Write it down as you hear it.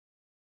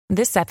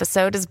This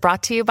episode is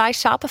brought to you by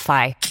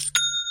Shopify.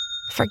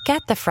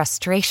 Forget the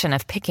frustration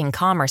of picking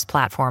commerce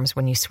platforms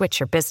when you switch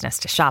your business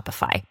to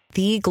Shopify,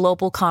 the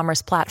global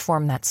commerce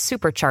platform that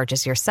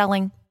supercharges your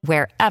selling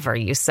wherever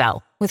you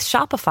sell. With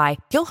Shopify,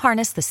 you'll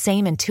harness the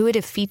same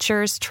intuitive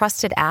features,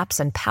 trusted apps,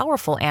 and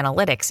powerful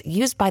analytics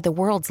used by the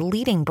world's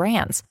leading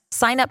brands.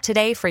 Sign up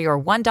today for your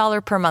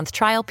 $1 per month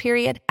trial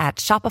period at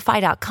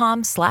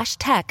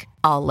shopify.com/tech,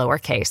 all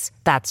lowercase.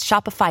 That's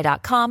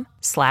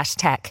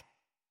shopify.com/tech.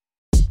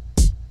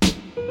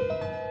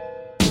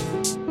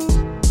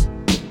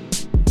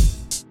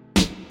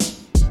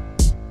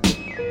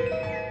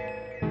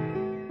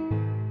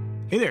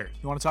 Hey there,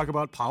 you want to talk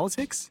about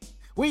politics?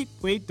 Wait,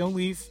 don't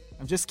leave.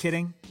 I'm just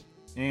kidding.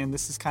 And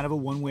this is kind of a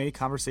one-way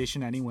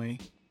conversation anyway.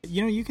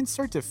 You know, you can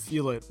start to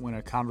feel it when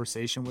a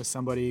conversation with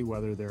somebody,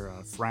 whether they're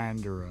a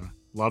friend or a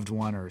loved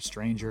one or a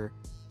stranger,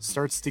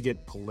 starts to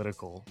get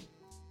political.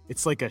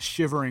 It's like a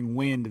shivering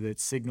wind that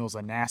signals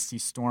a nasty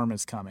storm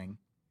is coming.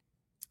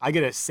 I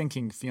get a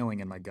sinking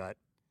feeling in my gut.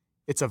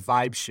 It's a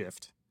vibe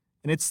shift.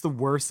 And it's the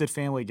worst at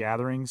family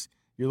gatherings.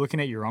 You're looking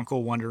at your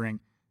uncle wondering,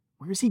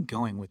 where's he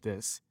going with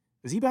this?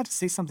 Is he about to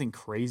say something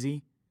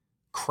crazy?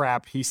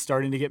 Crap, he's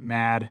starting to get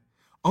mad.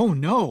 Oh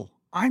no,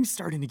 I'm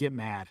starting to get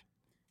mad.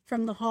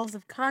 From the halls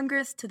of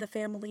Congress to the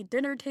family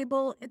dinner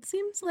table, it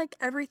seems like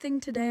everything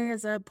today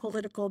is a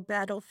political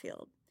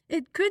battlefield.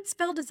 It could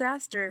spell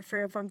disaster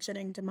for a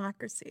functioning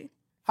democracy.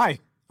 Hi,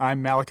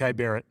 I'm Malachi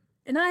Barrett.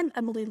 And I'm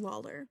Emily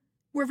Lawler.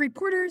 We're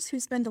reporters who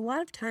spend a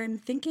lot of time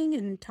thinking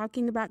and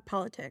talking about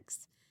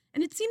politics.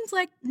 And it seems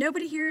like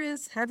nobody here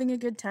is having a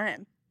good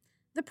time.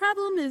 The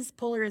problem is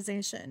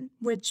polarization,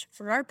 which,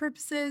 for our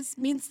purposes,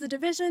 means the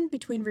division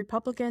between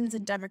Republicans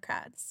and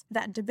Democrats.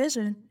 That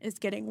division is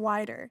getting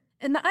wider.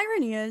 And the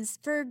irony is,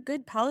 for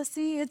good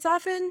policy, it's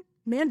often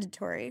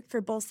mandatory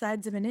for both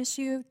sides of an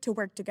issue to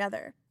work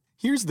together.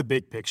 Here's the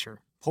big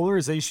picture.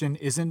 Polarization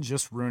isn't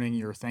just ruining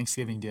your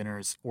Thanksgiving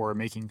dinners or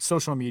making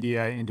social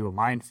media into a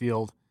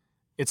minefield.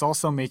 It's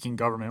also making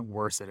government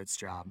worse at its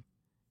job.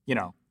 You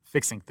know,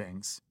 fixing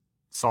things,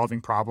 solving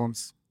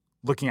problems,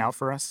 looking out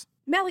for us.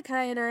 Malachi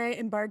and I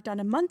embarked on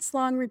a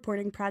months-long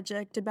reporting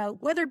project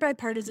about whether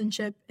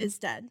bipartisanship is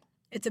dead.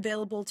 It's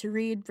available to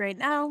read right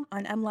now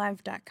on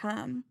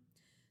mlive.com.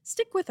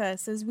 Stick with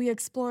us as we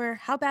explore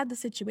how bad the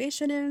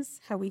situation is,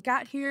 how we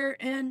got here,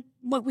 and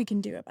what we can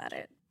do about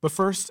it. But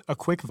first, a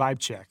quick vibe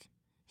check.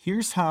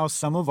 Here's how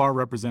some of our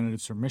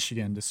representatives from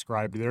Michigan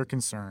described their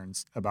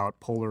concerns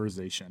about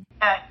polarization.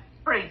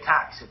 Pretty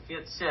toxic.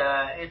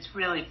 It's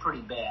really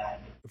pretty bad.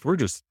 If we're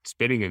just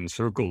spinning in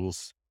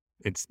circles,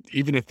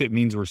 even if it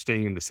means we're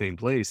staying in the same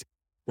place,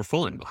 we're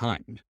falling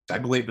behind. I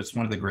believe it's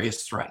one of the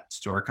greatest threats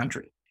to our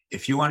country.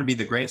 If you want to be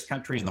the greatest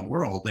country in the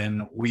world,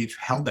 and we've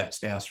held that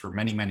status for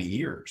many, many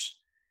years,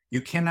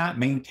 you cannot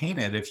maintain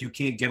it if you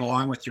can't get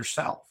along with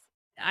yourself.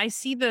 I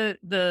see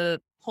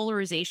the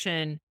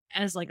polarization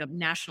as like a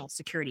national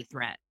security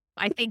threat.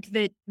 I think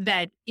that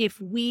if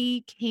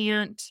we're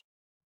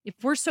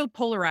so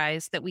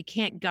polarized that we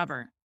can't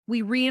govern,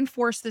 we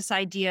reinforce this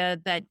idea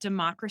that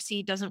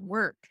democracy doesn't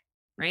work,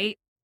 right?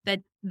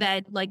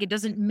 That like it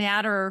doesn't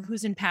matter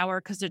who's in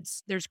power because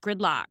there's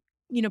gridlock.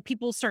 You know,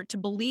 people start to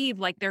believe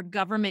like their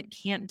government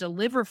can't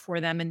deliver for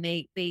them, and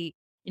they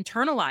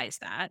internalize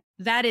that.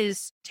 That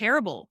is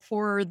terrible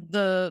for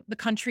the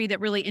country that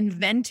really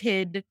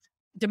invented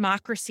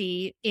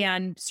democracy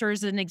and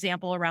serves as an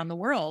example around the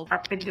world.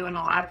 I've been doing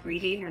a lot of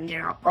reading, and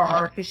there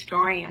are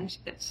historians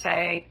that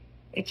say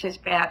it's as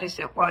bad as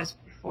it was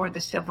before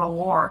the Civil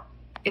War,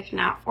 if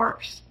not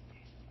worse.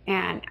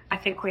 And I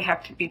think we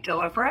have to be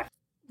deliberate.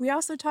 We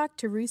also talked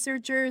to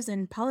researchers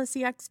and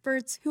policy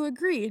experts who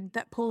agreed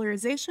that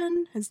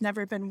polarization has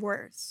never been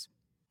worse.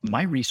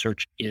 My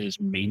research is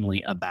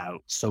mainly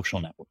about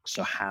social networks,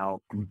 so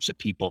how groups of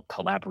people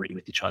collaborate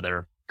with each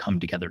other, come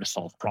together to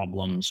solve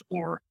problems,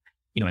 or,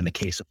 in the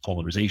case of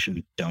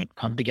polarization, don't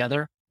come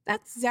together.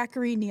 That's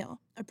Zachary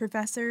Neal, a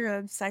professor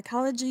of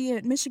psychology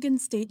at Michigan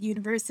State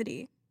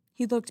University.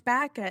 He looked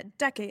back at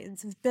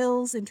decades of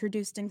bills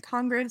introduced in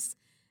Congress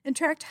and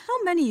tracked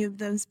how many of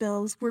those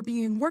bills were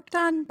being worked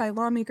on by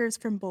lawmakers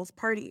from both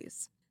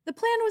parties. The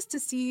plan was to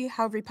see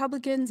how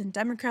Republicans and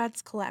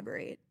Democrats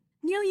collaborate.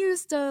 Neal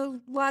used a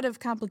lot of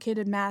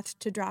complicated math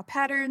to draw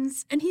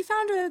patterns, and he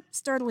found a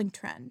startling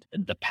trend.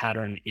 The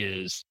pattern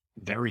is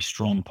very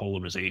strong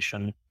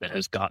polarization that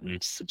has gotten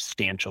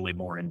substantially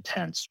more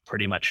intense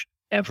pretty much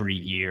every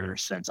year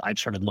since I've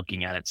started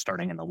looking at it,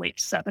 starting in the late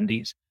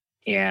 70s.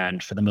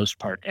 And for the most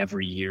part,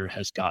 every year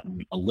has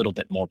gotten a little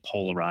bit more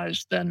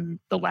polarized than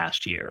the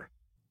last year.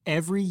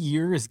 Every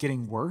year is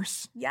getting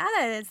worse?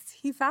 Yes,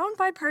 he found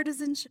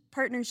bipartisan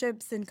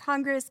partnerships in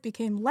Congress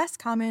became less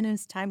common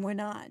as time went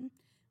on.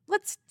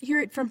 Let's hear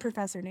it from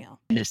Professor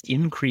Neal. This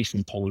increase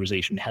in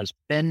polarization has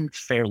been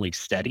fairly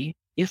steady.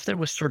 If there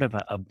was sort of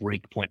a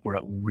break point where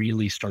it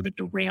really started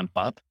to ramp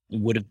up, it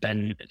would have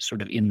been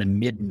sort of in the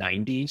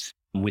mid-90s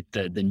with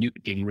the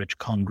Newt Gingrich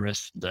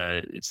Congress.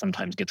 It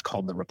sometimes gets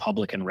called the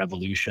Republican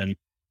Revolution,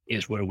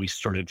 is where we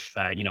sort of,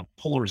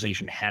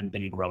 polarization had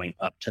been growing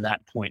up to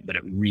that point, but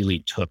it really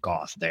took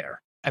off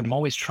there. I'm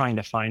always trying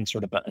to find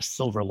sort of a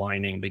silver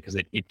lining because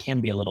it can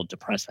be a little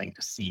depressing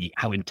to see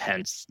how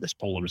intense this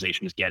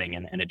polarization is getting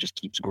and it just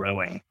keeps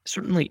growing.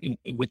 Certainly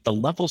with the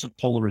levels of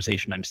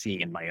polarization I'm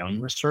seeing in my own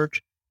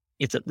research,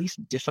 it's at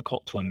least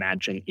difficult to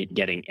imagine it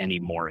getting any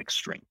more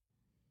extreme.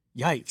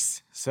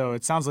 Yikes. So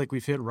it sounds like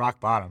we've hit rock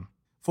bottom.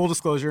 Full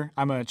disclosure,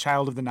 I'm a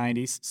child of the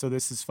 90s, so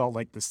this has felt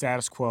like the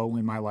status quo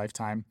in my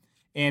lifetime.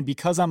 And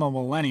because I'm a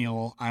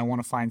millennial, I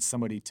want to find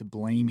somebody to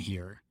blame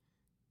here.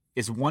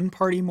 Is one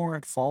party more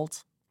at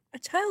fault? A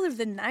child of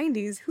the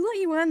 90s? Who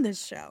let you on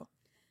this show?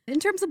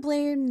 In terms of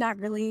blame, not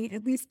really,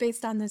 at least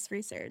based on this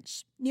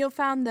research. Neil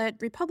found that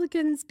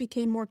Republicans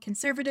became more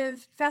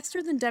conservative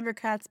faster than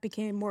Democrats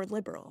became more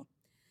liberal.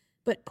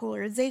 But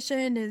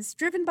polarization is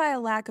driven by a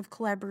lack of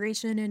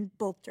collaboration in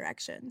both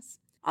directions.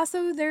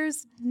 Also,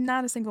 there's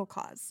not a single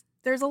cause.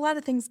 There's a lot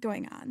of things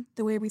going on.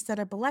 The way we set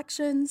up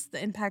elections,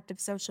 the impact of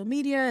social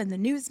media and the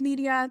news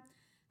media,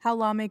 how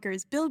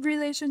lawmakers build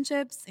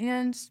relationships,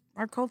 and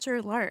our culture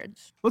at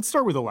large. Let's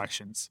start with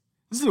elections.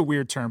 This is a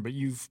weird term, but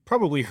you've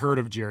probably heard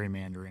of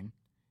gerrymandering.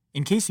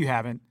 In case you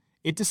haven't,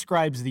 it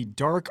describes the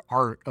dark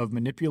art of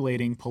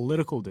manipulating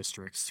political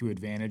districts to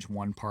advantage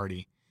one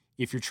party.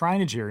 If you're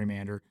trying to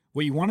gerrymander,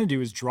 what you want to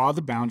do is draw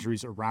the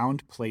boundaries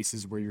around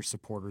places where your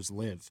supporters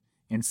live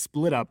and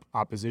split up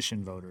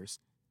opposition voters.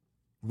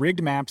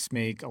 Rigged maps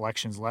make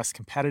elections less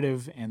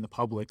competitive and the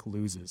public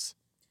loses.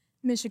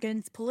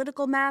 Michigan's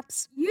political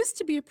maps used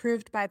to be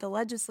approved by the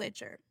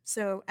legislature,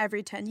 so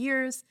every 10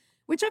 years,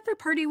 whichever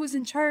party was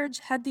in charge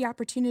had the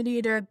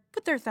opportunity to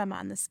put their thumb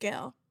on the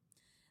scale.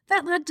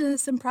 That led to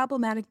some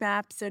problematic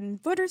maps,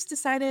 and voters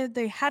decided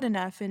they had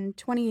enough in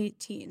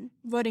 2018,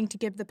 voting to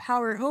give the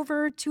power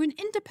over to an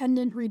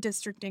independent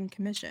redistricting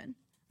commission.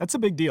 That's a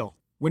big deal.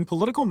 When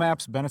political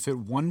maps benefit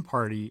one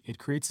party, it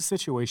creates a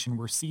situation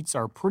where seats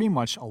are pretty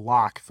much a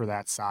lock for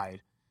that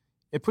side.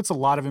 It puts a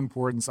lot of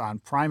importance on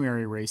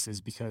primary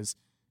races because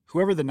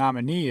whoever the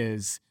nominee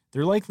is,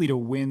 they're likely to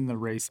win the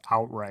race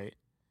outright.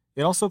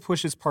 It also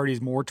pushes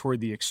parties more toward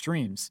the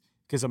extremes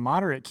because a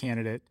moderate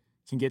candidate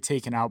can get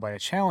taken out by a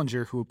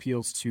challenger who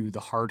appeals to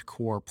the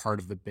hardcore part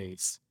of the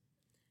base.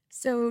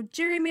 So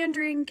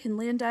gerrymandering can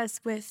land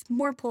us with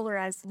more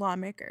polarized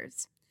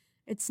lawmakers.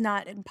 It's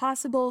not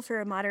impossible for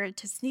a moderate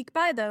to sneak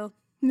by, though.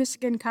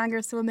 Michigan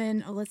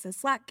Congresswoman Elissa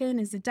Slotkin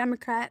is a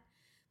Democrat,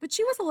 but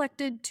she was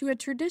elected to a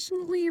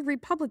traditionally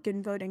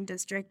Republican voting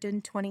district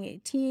in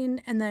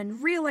 2018 and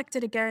then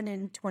reelected again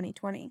in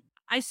 2020.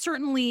 I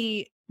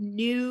certainly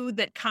knew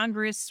that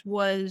Congress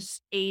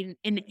was an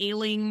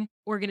ailing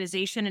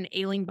organization, an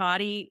ailing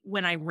body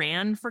when I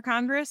ran for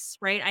Congress,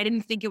 right? I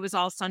didn't think it was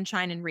all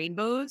sunshine and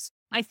rainbows.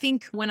 I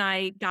think when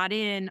I got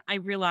in, I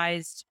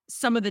realized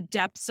some of the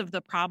depths of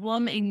the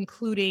problem,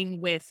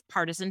 including with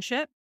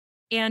partisanship.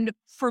 And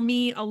for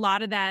me, a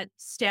lot of that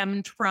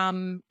stemmed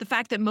from the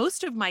fact that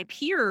most of my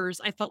peers,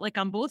 I felt like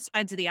on both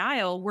sides of the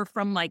aisle, were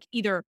from like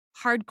either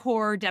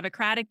hardcore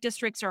Democratic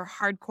districts or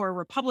hardcore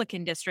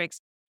Republican districts,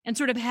 and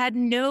sort of had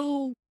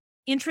no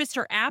interest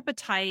or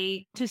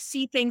appetite to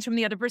see things from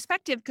the other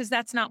perspective because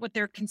that's not what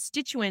their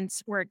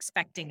constituents were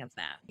expecting of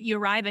them. You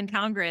arrive in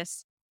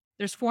Congress,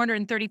 there's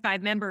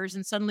 435 members,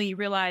 and suddenly you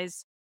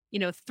realize,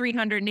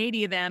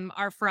 380 of them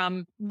are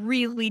from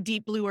really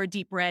deep blue or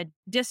deep red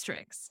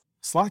districts.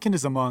 Slotkin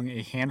is among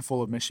a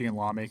handful of Michigan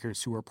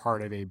lawmakers who are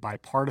part of a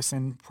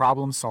bipartisan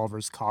problem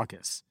solvers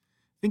caucus.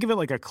 Think of it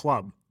like a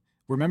club,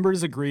 where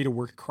members agree to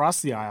work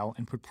across the aisle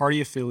and put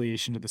party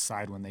affiliation to the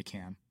side when they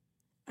can.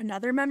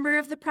 Another member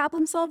of the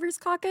Problem Solvers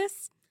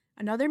Caucus?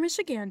 Another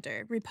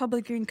Michigander,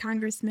 Republican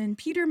Congressman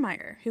Peter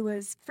Meijer, who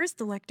was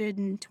first elected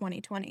in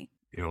 2020.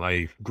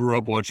 I grew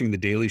up watching The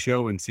Daily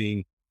Show and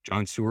seeing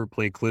Jon Stewart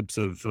play clips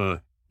of,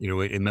 a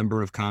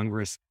member of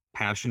Congress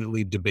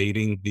passionately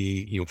debating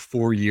the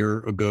 4-year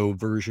ago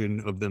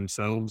version of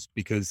themselves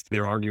because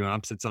they're arguing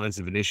opposite sides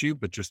of an issue,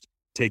 but just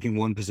taking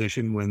one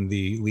position when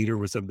the leader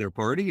was of their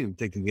party and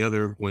taking the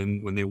other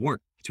when they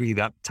weren't. To me,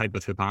 that type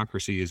of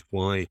hypocrisy is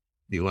why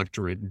the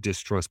electorate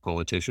distrusts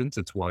politicians.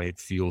 It's why it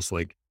feels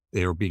like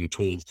they're being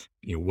told,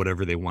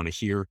 whatever they want to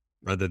hear,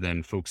 rather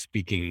than folks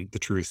speaking the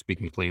truth,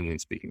 speaking plainly,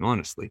 and speaking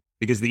honestly.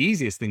 Because the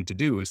easiest thing to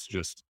do is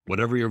just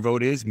whatever your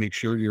vote is, make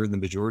sure you're in the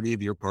majority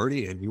of your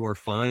party and you are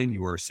fine,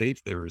 you are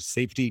safe. There is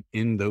safety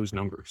in those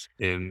numbers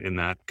and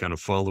that kind of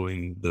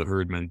following the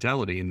herd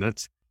mentality. And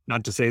that's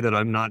not to say that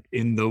I'm not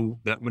in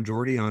that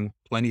majority on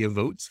plenty of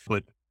votes,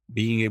 but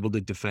being able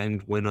to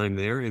defend when I'm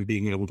there and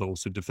being able to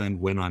also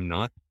defend when I'm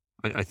not,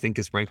 I think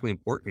is frankly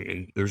important.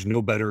 And there's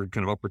no better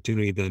kind of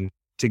opportunity than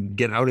to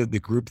get out of the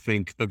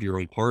groupthink of your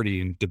own party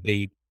and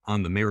debate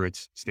on the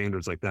merits,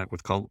 standards like that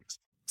with colleagues.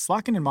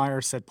 Slotkin and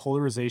Meijer said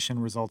polarization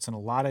results in a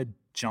lot of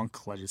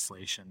junk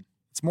legislation.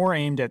 It's more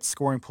aimed at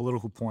scoring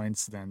political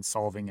points than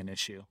solving an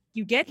issue.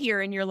 You get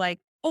here and you're like,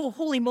 oh,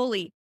 holy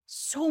moly,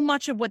 so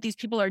much of what these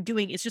people are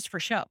doing is just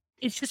for show.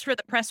 It's just for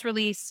the press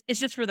release.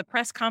 It's just for the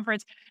press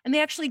conference. And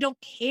they actually don't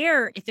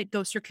care if it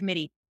goes through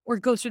committee or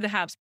goes through the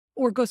House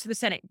or goes to the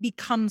Senate,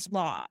 becomes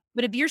law.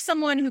 But if you're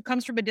someone who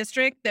comes from a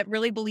district that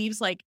really believes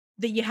like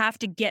that you have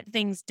to get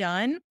things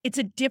done. It's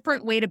a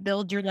different way to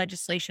build your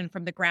legislation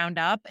from the ground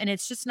up. And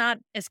it's just not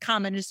as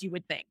common as you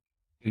would think.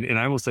 And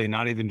I will say,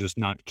 not even just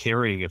not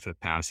caring if it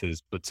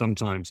passes, but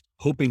sometimes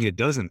hoping it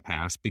doesn't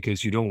pass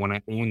because you don't want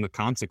to own the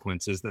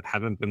consequences that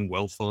haven't been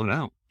well thought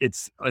out.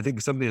 It's, I think,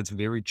 something that's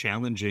very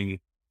challenging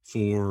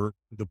for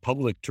the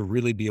public to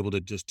really be able to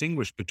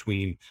distinguish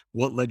between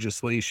what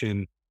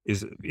legislation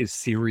is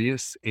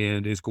serious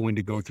and is going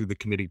to go through the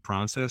committee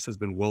process, has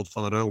been well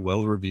thought out,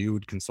 well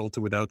reviewed, consulted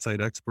with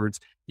outside experts,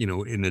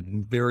 in a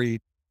very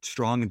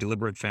strong and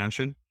deliberate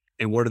fashion.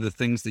 And what are the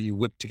things that you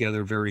whip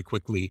together very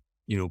quickly,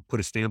 put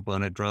a stamp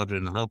on it, drop it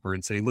in the hopper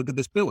and say, look at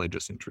this bill I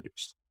just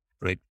introduced.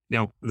 Right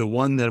now, the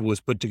one that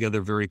was put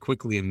together very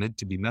quickly and meant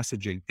to be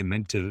messaging and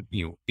meant to,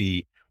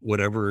 be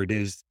whatever it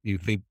is you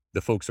think the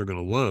folks are going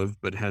to love,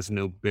 but has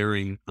no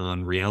bearing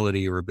on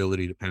reality or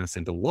ability to pass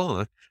into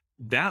law,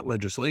 that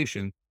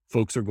legislation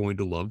folks are going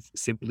to love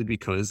simply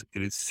because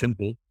it is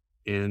simple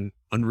and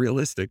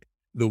unrealistic.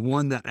 The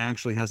one that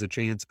actually has a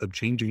chance of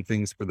changing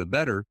things for the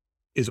better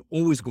is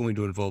always going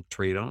to involve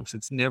trade-offs.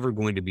 It's never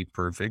going to be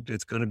perfect.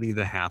 It's going to be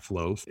the half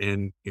loaf.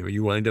 And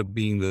you wind up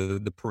being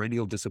the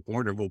perennial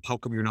disappointer. Well, how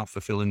come you're not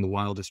fulfilling the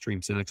wildest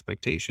dreams and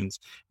expectations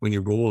when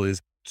your goal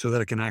is so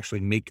that it can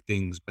actually make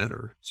things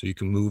better, so you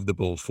can move the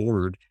ball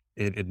forward?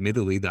 And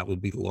admittedly, that will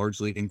be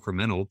largely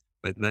incremental,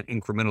 but that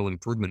incremental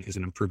improvement is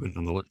an improvement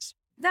nonetheless.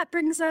 That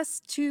brings us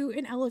to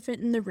an elephant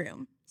in the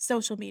room,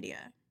 social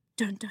media.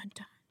 Dun, dun,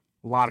 dun.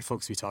 A lot of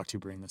folks we talk to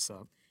bring this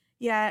up.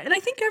 Yeah, and I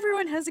think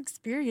everyone has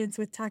experience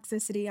with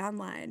toxicity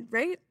online,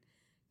 right?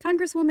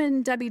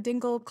 Congresswoman Debbie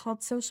Dingell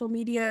called social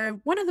media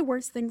one of the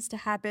worst things to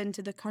happen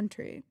to the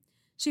country.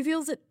 She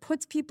feels it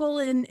puts people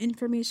in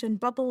information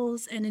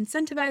bubbles and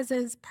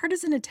incentivizes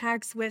partisan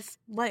attacks with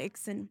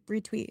likes and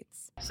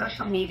retweets.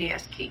 Social media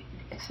is key.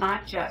 It's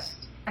not just,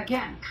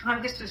 again,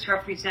 Congress is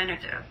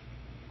representative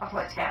of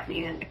what's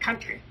happening in the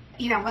country.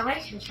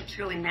 Relationships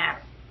really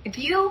matter. If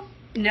you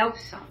know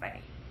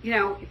somebody,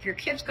 if your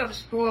kids go to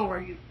school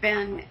or you've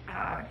been,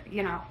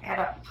 at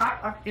a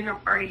potluck dinner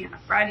party on a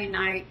Friday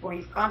night, or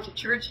you've gone to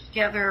church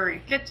together, or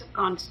your kids have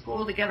gone to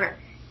school together,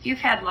 you've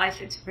had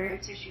life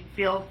experiences, you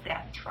build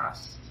that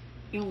trust.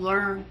 You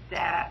learn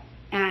that.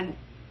 And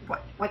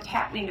what's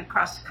happening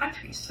across the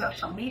country,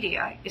 social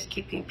media is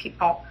keeping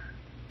people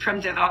from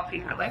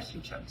developing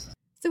relationships.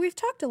 So we've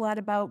talked a lot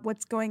about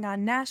what's going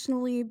on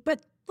nationally,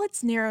 but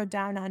let's narrow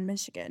down on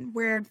Michigan,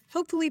 where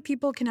hopefully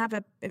people can have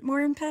a bit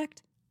more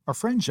impact. Our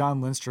friend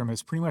John Lindstrom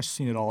has pretty much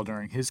seen it all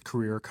during his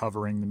career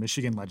covering the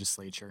Michigan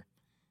legislature.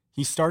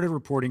 He started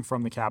reporting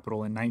from the Capitol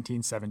in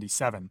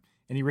 1977,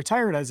 and he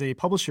retired as a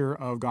publisher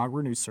of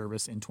Gongwer News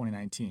Service in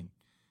 2019.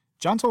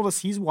 John told us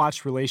he's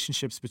watched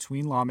relationships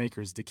between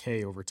lawmakers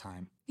decay over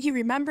time. He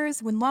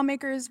remembers when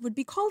lawmakers would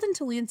be called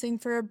into Lansing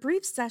for a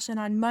brief session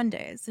on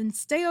Mondays and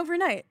stay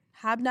overnight,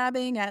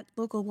 hobnobbing at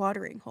local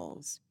watering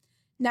holes.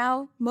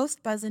 Now,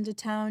 most buzz into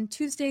town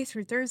Tuesday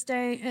through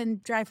Thursday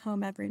and drive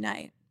home every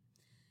night.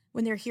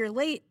 When they're here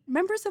late,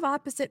 members of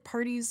opposite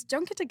parties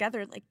don't get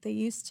together like they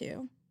used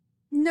to.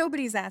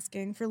 Nobody's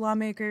asking for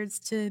lawmakers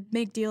to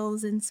make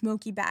deals in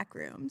smoky back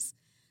rooms.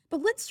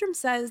 But Lindstrom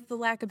says the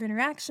lack of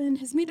interaction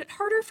has made it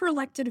harder for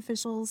elected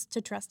officials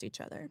to trust each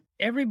other.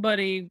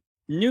 Everybody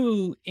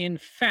knew, in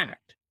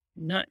fact,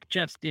 not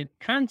just in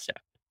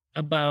concept,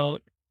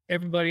 about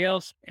everybody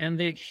else and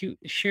the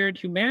shared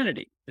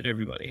humanity that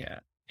everybody had.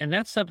 And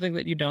that's something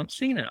that you don't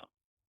see now.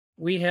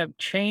 We have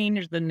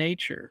changed the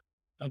nature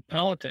of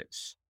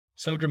politics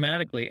so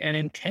dramatically and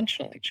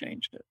intentionally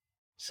changed it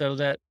so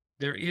that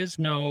there is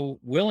no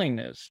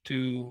willingness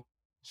to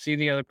see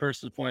the other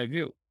person's point of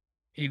view,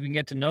 even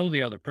get to know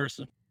the other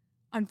person.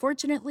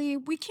 Unfortunately,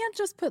 we can't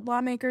just put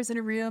lawmakers in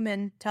a room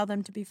and tell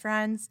them to be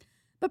friends.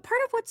 But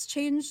part of what's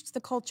changed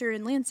the culture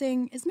in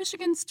Lansing is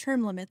Michigan's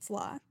term limits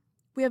law.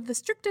 We have the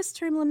strictest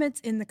term limits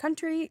in the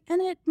country,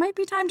 and it might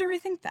be time to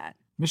rethink that.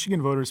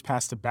 Michigan voters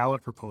passed a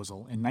ballot proposal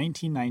in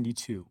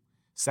 1992,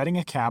 setting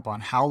a cap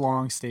on how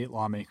long state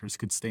lawmakers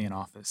could stay in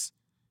office.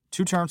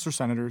 2 terms for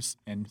senators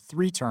and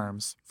 3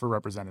 terms for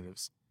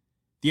representatives.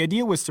 The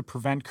idea was to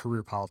prevent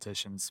career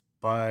politicians,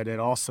 but it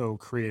also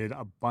created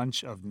a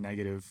bunch of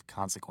negative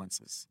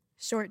consequences.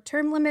 Short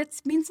term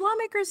limits means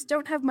lawmakers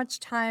don't have much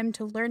time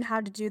to learn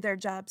how to do their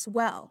jobs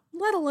well,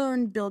 let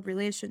alone build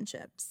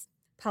relationships.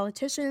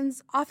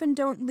 Politicians often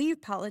don't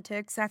leave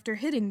politics after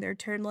hitting their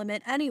term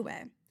limit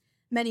anyway.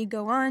 Many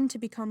go on to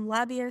become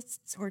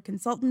lobbyists or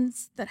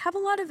consultants that have a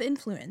lot of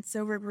influence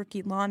over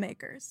rookie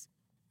lawmakers.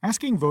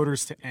 Asking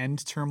voters to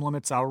end term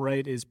limits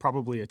outright is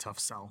probably a tough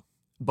sell.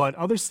 But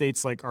other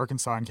states like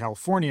Arkansas and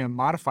California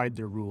modified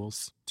their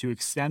rules to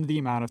extend the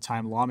amount of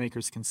time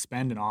lawmakers can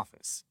spend in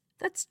office.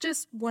 That's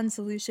just one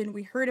solution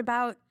we heard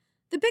about.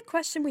 The big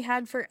question we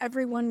had for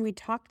everyone we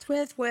talked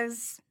with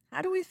was,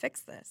 how do we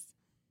fix this?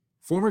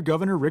 Former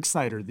Governor Rick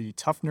Snyder, the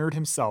tough nerd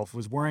himself,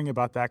 was worrying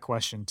about that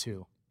question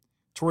too.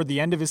 Toward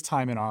the end of his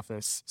time in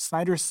office,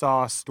 Snyder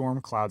saw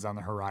storm clouds on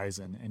the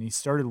horizon, and he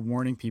started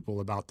warning people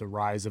about the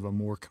rise of a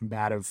more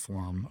combative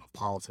form of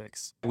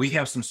politics. We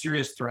have some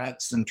serious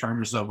threats in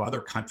terms of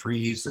other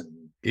countries and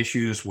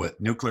issues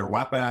with nuclear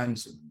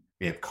weapons. And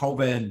we have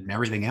COVID and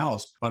everything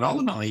else. But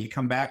ultimately, you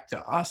come back to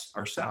us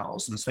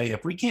ourselves and say,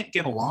 if we can't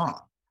get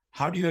along,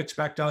 how do you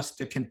expect us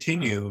to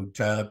continue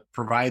to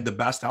provide the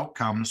best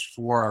outcomes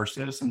for our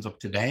citizens of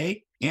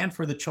today and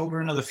for the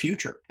children of the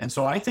future? And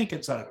so I think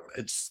it's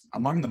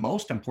among the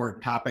most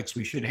important topics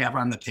we should have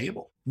on the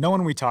table. No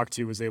one we talked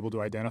to was able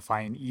to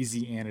identify an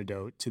easy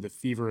antidote to the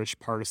feverish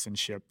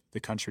partisanship the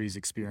country is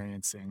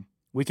experiencing.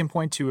 We can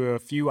point to a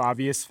few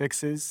obvious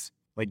fixes,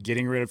 like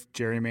getting rid of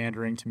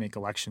gerrymandering to make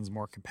elections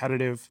more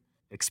competitive,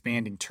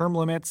 expanding term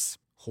limits,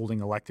 holding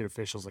elected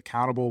officials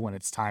accountable when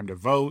it's time to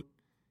vote,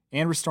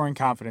 and restoring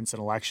confidence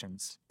in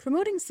elections.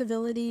 Promoting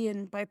civility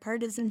and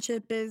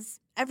bipartisanship is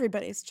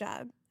everybody's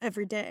job,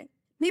 every day.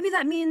 Maybe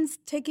that means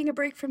taking a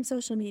break from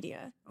social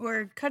media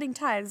or cutting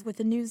ties with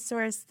a news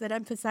source that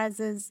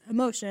emphasizes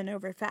emotion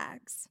over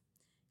facts.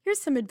 Here's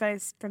some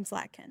advice from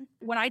Slatkin.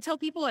 What I tell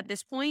people at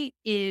this point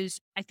is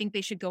I think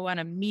they should go on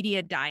a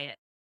media diet.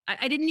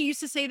 I didn't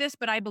used to say this,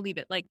 but I believe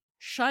it. Like,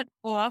 shut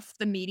off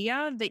the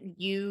media that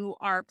you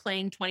are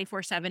playing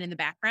 24/7 in the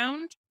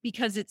background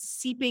because it's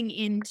seeping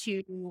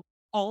into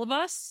all of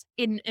us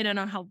in an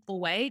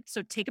unhelpful way.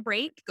 So take a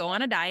break, go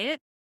on a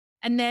diet.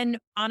 And then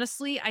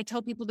honestly, I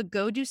tell people to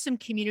go do some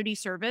community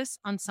service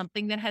on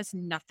something that has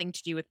nothing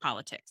to do with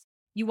politics.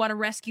 You want to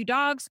rescue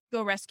dogs,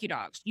 go rescue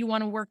dogs. You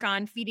want to work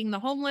on feeding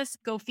the homeless,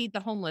 go feed the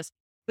homeless.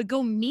 But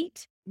go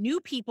meet new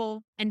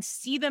people and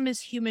see them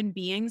as human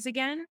beings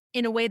again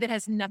in a way that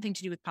has nothing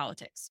to do with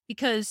politics.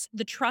 Because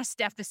the trust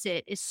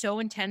deficit is so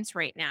intense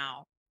right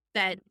now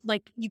that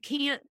like you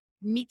can't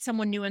meet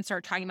someone new and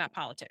start talking about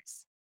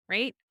politics.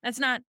 Right? That's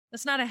not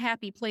a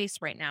happy place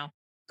right now.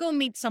 Go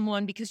meet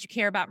someone because you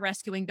care about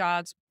rescuing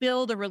dogs,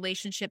 build a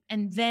relationship,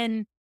 and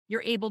then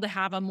you're able to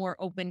have a more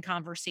open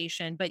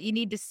conversation. But you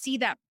need to see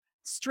that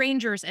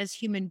strangers as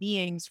human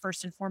beings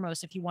first and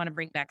foremost if you want to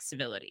bring back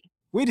civility.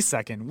 Wait a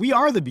second. We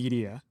are the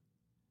media.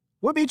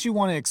 What made you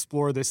want to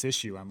explore this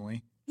issue,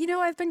 Emily? You know,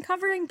 I've been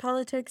covering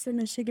politics in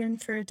Michigan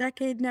for a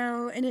decade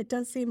now, and it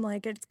does seem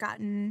like it's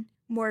gotten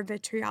more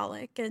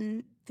vitriolic,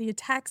 and the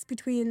attacks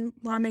between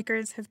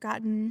lawmakers have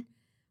gotten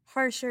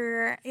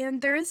harsher,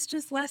 and there is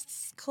just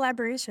less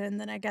collaboration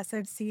than I guess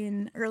I've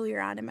seen earlier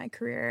on in my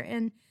career.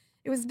 And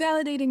it was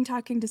validating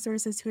talking to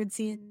sources who had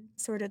seen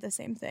sort of the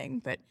same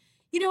thing. But,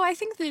 you know, I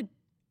think that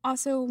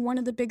also one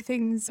of the big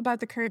things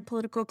about the current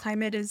political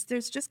climate is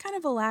there's just kind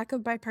of a lack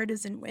of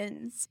bipartisan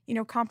wins. You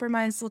know,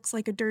 compromise looks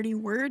like a dirty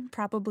word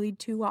probably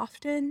too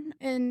often.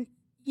 And,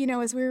 you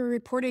know, as we were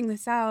reporting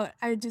this out,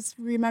 I just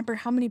remember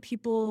how many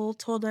people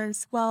told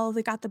us, well,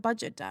 they got the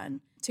budget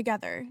done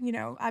together. You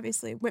know,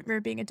 obviously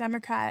Whitmer being a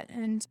Democrat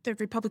and the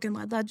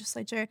Republican-led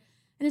legislature.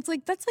 And it's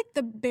like, that's like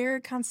the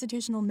bare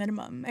constitutional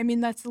minimum. I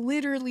mean, that's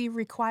literally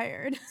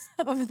required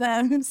of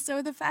them.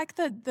 So the fact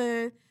that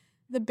the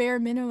bare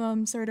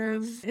minimum sort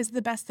of is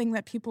the best thing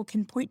that people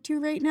can point to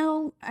right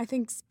now, I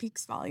think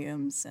speaks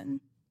volumes.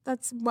 And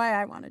that's why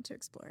I wanted to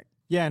explore it.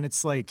 Yeah, and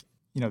it's like,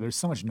 you know, there's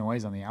so much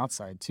noise on the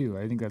outside too.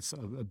 I think that's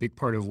a big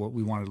part of what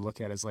we wanted to look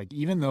at is like,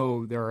 even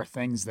though there are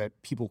things that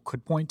people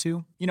could point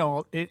to, you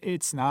know,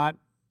 it's not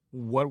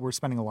what we're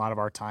spending a lot of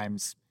our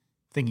times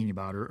thinking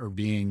about or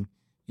being,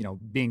 you know,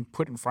 being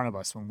put in front of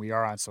us when we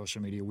are on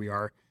social media. We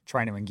are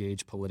trying to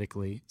engage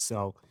politically.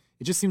 So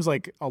it just seems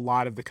like a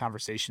lot of the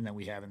conversation that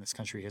we have in this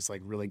country has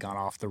like really gone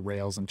off the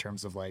rails in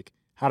terms of like,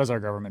 how does our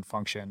government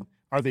function?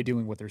 Are they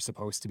doing what they're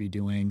supposed to be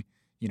doing?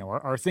 You know,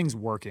 are things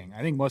working?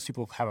 I think most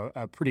people have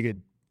a pretty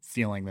good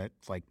feeling that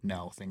like,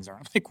 no, things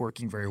aren't like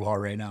working very well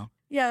right now.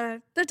 Yeah,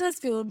 that does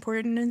feel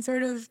important and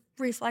sort of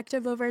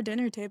reflective of our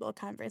dinner table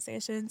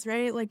conversations,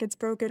 right? Like it's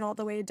broken all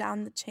the way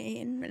down the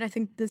chain. And I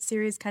think this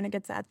series kind of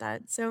gets at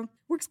that. So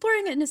we're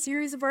exploring it in a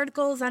series of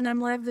articles on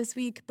MLive this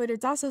week, but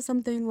it's also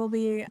something we'll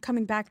be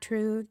coming back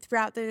to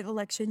throughout the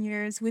election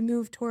years. We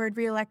move toward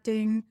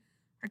reelecting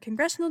our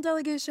congressional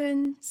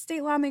delegation,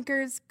 state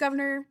lawmakers,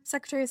 governor,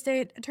 secretary of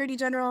state, attorney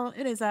general.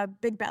 It is a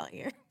big ballot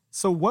year.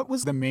 So what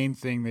was the main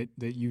thing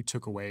that you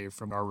took away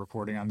from our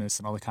reporting on this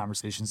and all the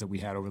conversations that we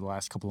had over the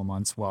last couple of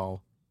months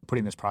while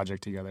putting this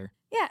project together?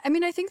 Yeah, I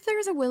mean, I think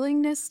there's a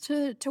willingness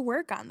to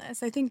work on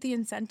this. I think the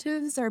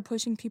incentives are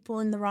pushing people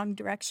in the wrong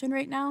direction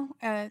right now.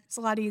 It's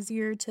a lot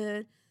easier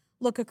to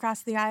look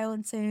across the aisle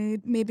and say,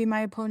 maybe my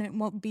opponent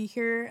won't be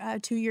here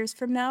 2 years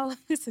from now,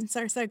 since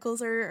our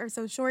cycles are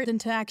so short, than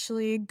to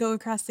actually go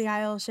across the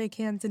aisle, shake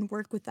hands, and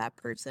work with that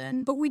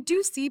person. But we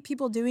do see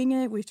people doing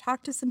it. We've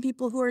talked to some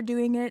people who are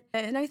doing it.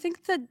 And I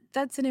think that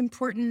that's an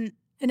important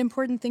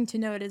thing to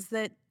note is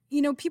that,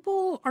 you know,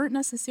 people aren't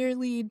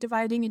necessarily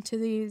dividing into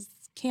these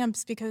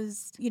camps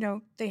because, you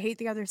know, they hate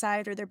the other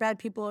side or they're bad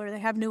people or they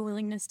have no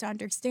willingness to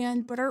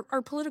understand. But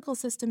our political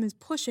system is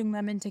pushing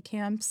them into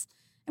camps.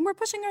 And we're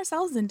pushing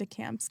ourselves into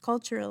camps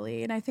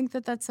culturally. And I think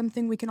that that's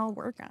something we can all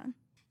work on.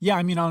 Yeah,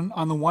 I mean,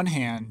 on the one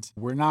hand,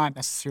 we're not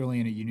necessarily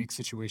in a unique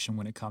situation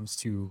when it comes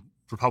to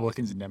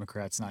Republicans and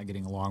Democrats not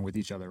getting along with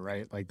each other,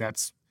 right? Like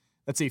that's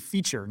a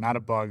feature, not a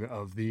bug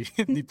of the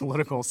the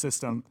political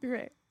system.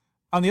 Right.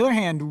 On the other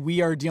hand,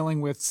 we are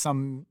dealing with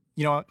some,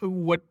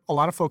 what a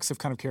lot of folks have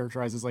kind of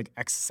characterized as like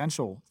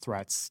existential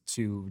threats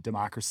to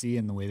democracy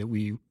and the way that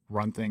we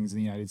run things in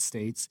the United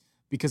States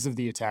because of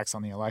the attacks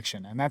on the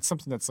election. And that's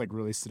something that's like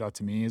really stood out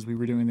to me as we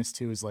were doing this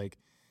too, is like,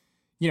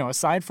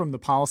 aside from the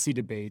policy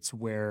debates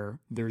where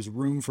there's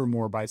room for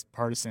more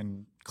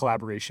bipartisan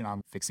collaboration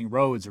on fixing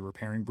roads or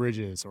repairing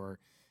bridges or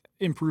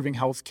improving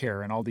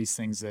healthcare and all these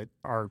things that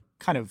are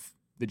kind of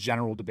the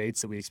general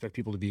debates that we expect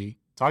people to be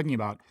talking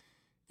about,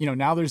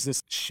 now there's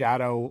this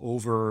shadow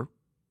over,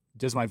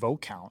 does my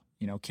vote count?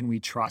 Can we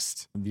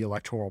trust the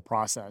electoral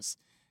process?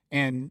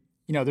 And,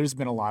 there's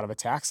been a lot of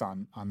attacks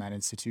on that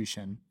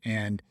institution.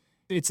 And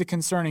it's a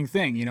concerning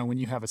thing, when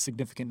you have a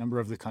significant number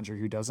of the country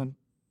who doesn't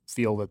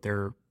feel that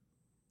their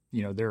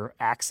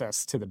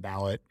access to the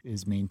ballot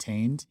is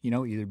maintained,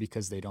 either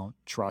because they don't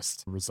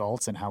trust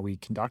results and how we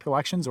conduct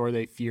elections, or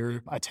they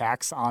fear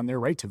attacks on their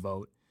right to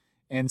vote.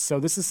 And so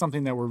this is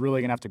something that we're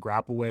really going to have to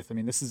grapple with. I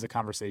mean, this is a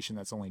conversation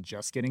that's only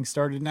just getting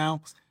started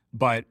now.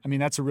 But I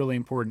mean, that's a really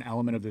important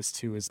element of this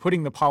too, is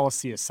putting the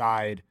policy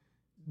aside.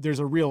 There's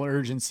a real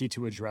urgency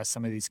to address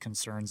some of these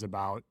concerns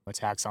about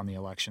attacks on the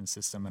election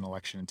system and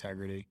election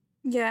integrity.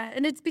 Yeah,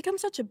 and it's become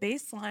such a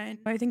baseline.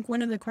 I think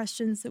one of the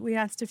questions that we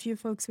asked a few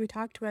folks we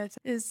talked with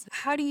is,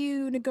 how do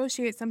you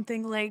negotiate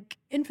something like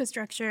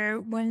infrastructure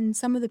when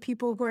some of the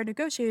people who are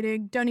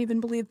negotiating don't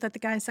even believe that the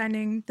guy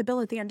signing the bill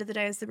at the end of the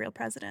day is the real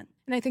president?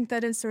 And I think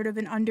that is sort of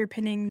an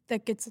underpinning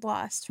that gets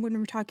lost when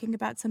we're talking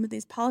about some of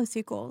these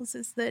policy goals,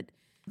 is that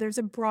there's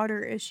a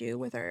broader issue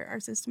with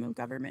our system of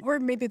government, or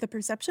maybe the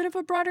perception of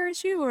a broader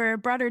issue or a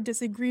broader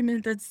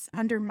disagreement that's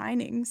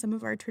undermining some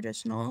of our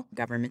traditional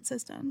government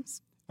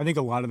systems. I think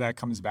a lot of that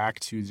comes back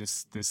to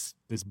just this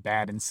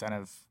bad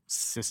incentive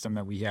system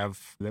that we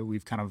have, that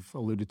we've kind of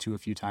alluded to a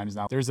few times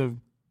now. There's a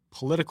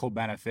political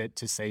benefit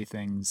to say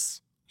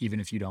things even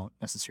if you don't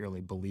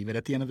necessarily believe it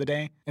at the end of the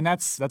day. And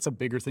that's a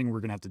bigger thing we're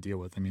going to have to deal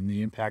with. I mean,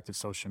 the impact of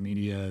social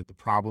media, the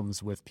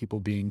problems with people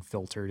being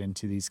filtered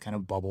into these kind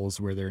of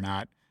bubbles where they're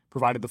not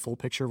provided the full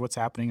picture of what's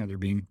happening, or they're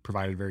being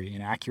provided a very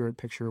inaccurate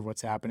picture of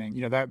what's happening.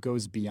 That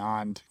goes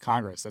beyond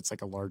Congress. That's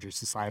like a larger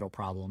societal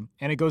problem.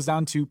 And it goes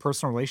down to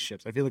personal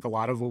relationships. I feel like a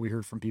lot of what we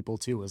heard from people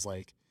too was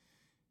like,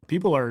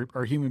 people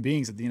are human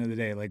beings at the end of the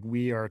day. Like,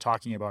 we are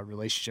talking about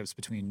relationships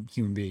between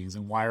human beings,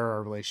 and why are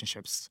our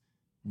relationships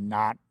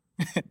not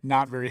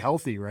very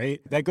healthy,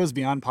 right? That goes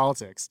beyond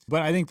politics.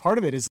 But I think part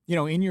of it is,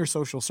 in your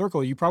social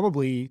circle, you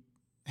probably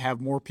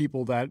have more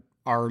people that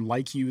are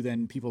like you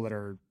than people that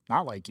are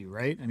not like you,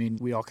 right? I mean,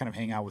 we all kind of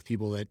hang out with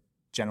people that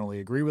generally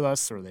agree with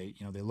us, or they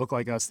look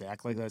like us, they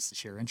act like us, they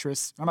share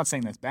interests. I'm not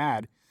saying that's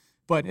bad,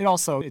 but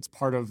it's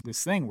part of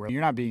this thing where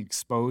you're not being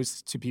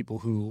exposed to people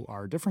who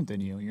are different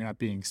than you. You're not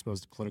being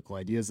exposed to political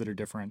ideas that are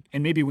different.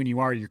 And maybe when you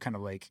are, you're kind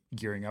of like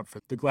gearing up for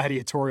the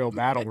gladiatorial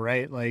battle,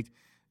 right? Like,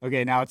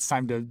 okay, now it's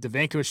time to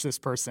vanquish this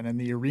person in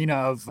the arena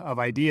of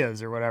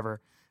ideas or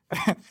whatever.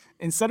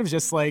 Instead of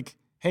just like,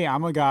 hey,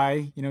 I'm a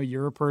guy,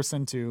 you're a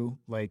person too.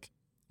 Like,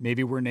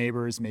 maybe we're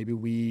neighbors, maybe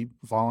we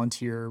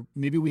volunteer,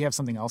 maybe we have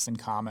something else in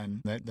common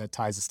that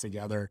ties us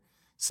together.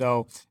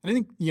 So I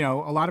think, a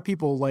lot of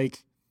people,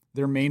 like,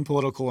 their main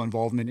political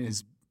involvement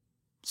is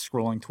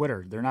scrolling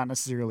Twitter. They're not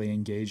necessarily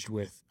engaged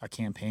with a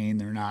campaign.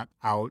 They're not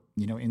out,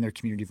 in their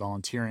community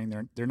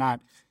volunteering. They're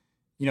not,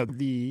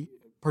 the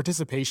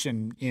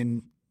participation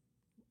in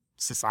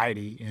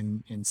society,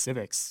 in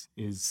civics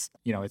is,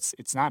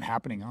 it's not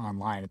happening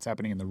online. It's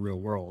happening in the real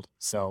world.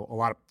 So a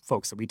lot of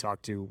folks that we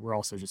talk to, we're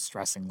also just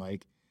stressing,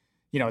 like,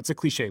 it's a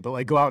cliche, but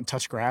like, go out and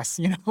touch grass,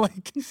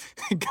 like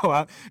go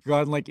out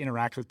and like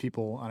interact with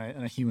people on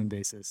a human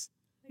basis.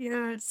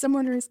 Yeah,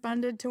 someone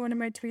responded to one of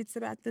my tweets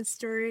about this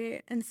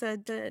story and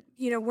said that,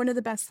 one of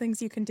the best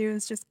things you can do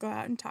is just go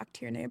out and talk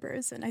to your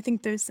neighbors. And I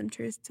think there's some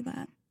truth to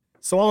that.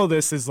 So all of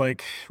this is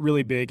like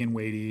really big and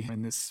weighty,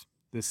 and this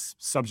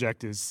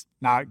subject is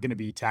not going to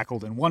be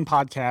tackled in one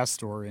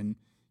podcast or in,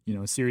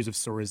 a series of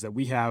stories that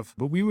we have,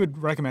 but we would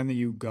recommend that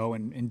you go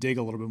and dig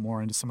a little bit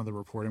more into some of the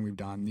reporting we've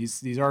done.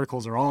 These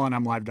articles are all on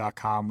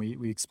mlive.com.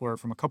 We explore it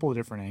from a couple of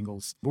different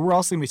angles, but we're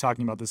also going to be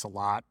talking about this a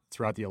lot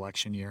throughout the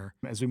election year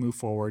as we move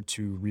forward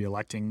to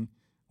re-electing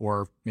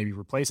or maybe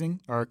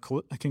replacing our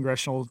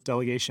congressional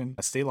delegation.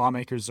 State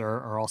lawmakers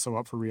are also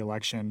up for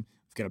re-election.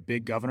 We've got a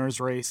big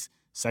governor's race,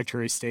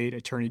 Secretary of State,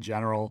 Attorney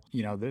General.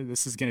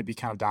 This is going to be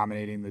kind of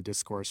dominating the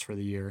discourse for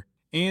the year.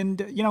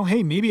 And,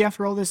 hey, maybe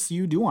after all this,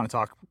 you do want to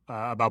talk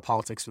about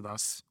politics with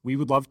us. We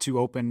would love to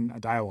open a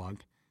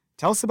dialogue.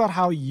 Tell us about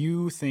how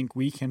you think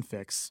we can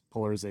fix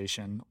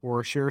polarization,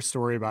 or share a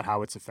story about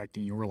how it's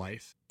affecting your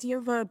life. Do you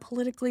have a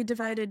politically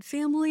divided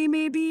family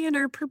maybe in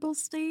our purple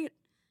state?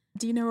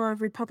 Do you know a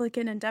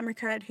Republican and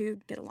Democrat who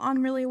get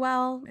along really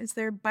well? Is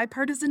there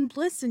bipartisan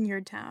bliss in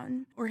your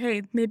town? Or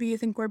hey, maybe you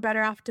think we're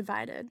better off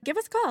divided. Give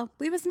us a call.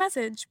 Leave us a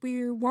message.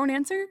 We won't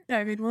answer.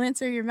 We'll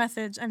answer your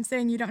message. I'm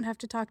saying you don't have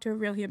to talk to a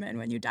real human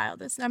when you dial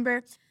this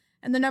number.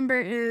 And the number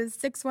is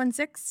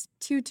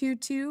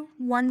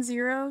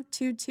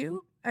 616-222-1022.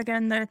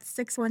 Again, that's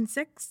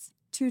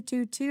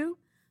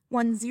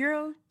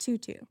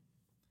 616-222-1022.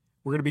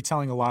 We're going to be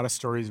telling a lot of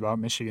stories about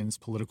Michigan's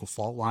political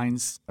fault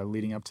lines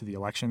leading up to the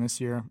election this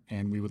year,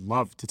 and we would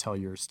love to tell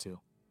yours too.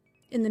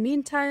 In the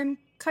meantime,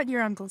 cut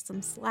your uncle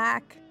some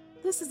slack.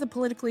 This is a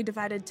politically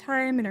divided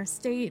time in our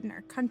state and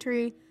our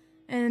country,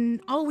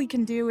 and all we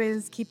can do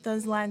is keep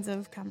those lines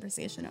of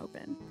conversation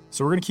open.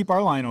 So we're going to keep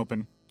our line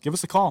open. Give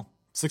us a call,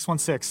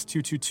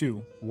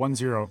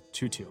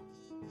 616-222-1022.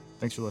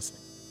 Thanks for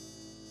listening.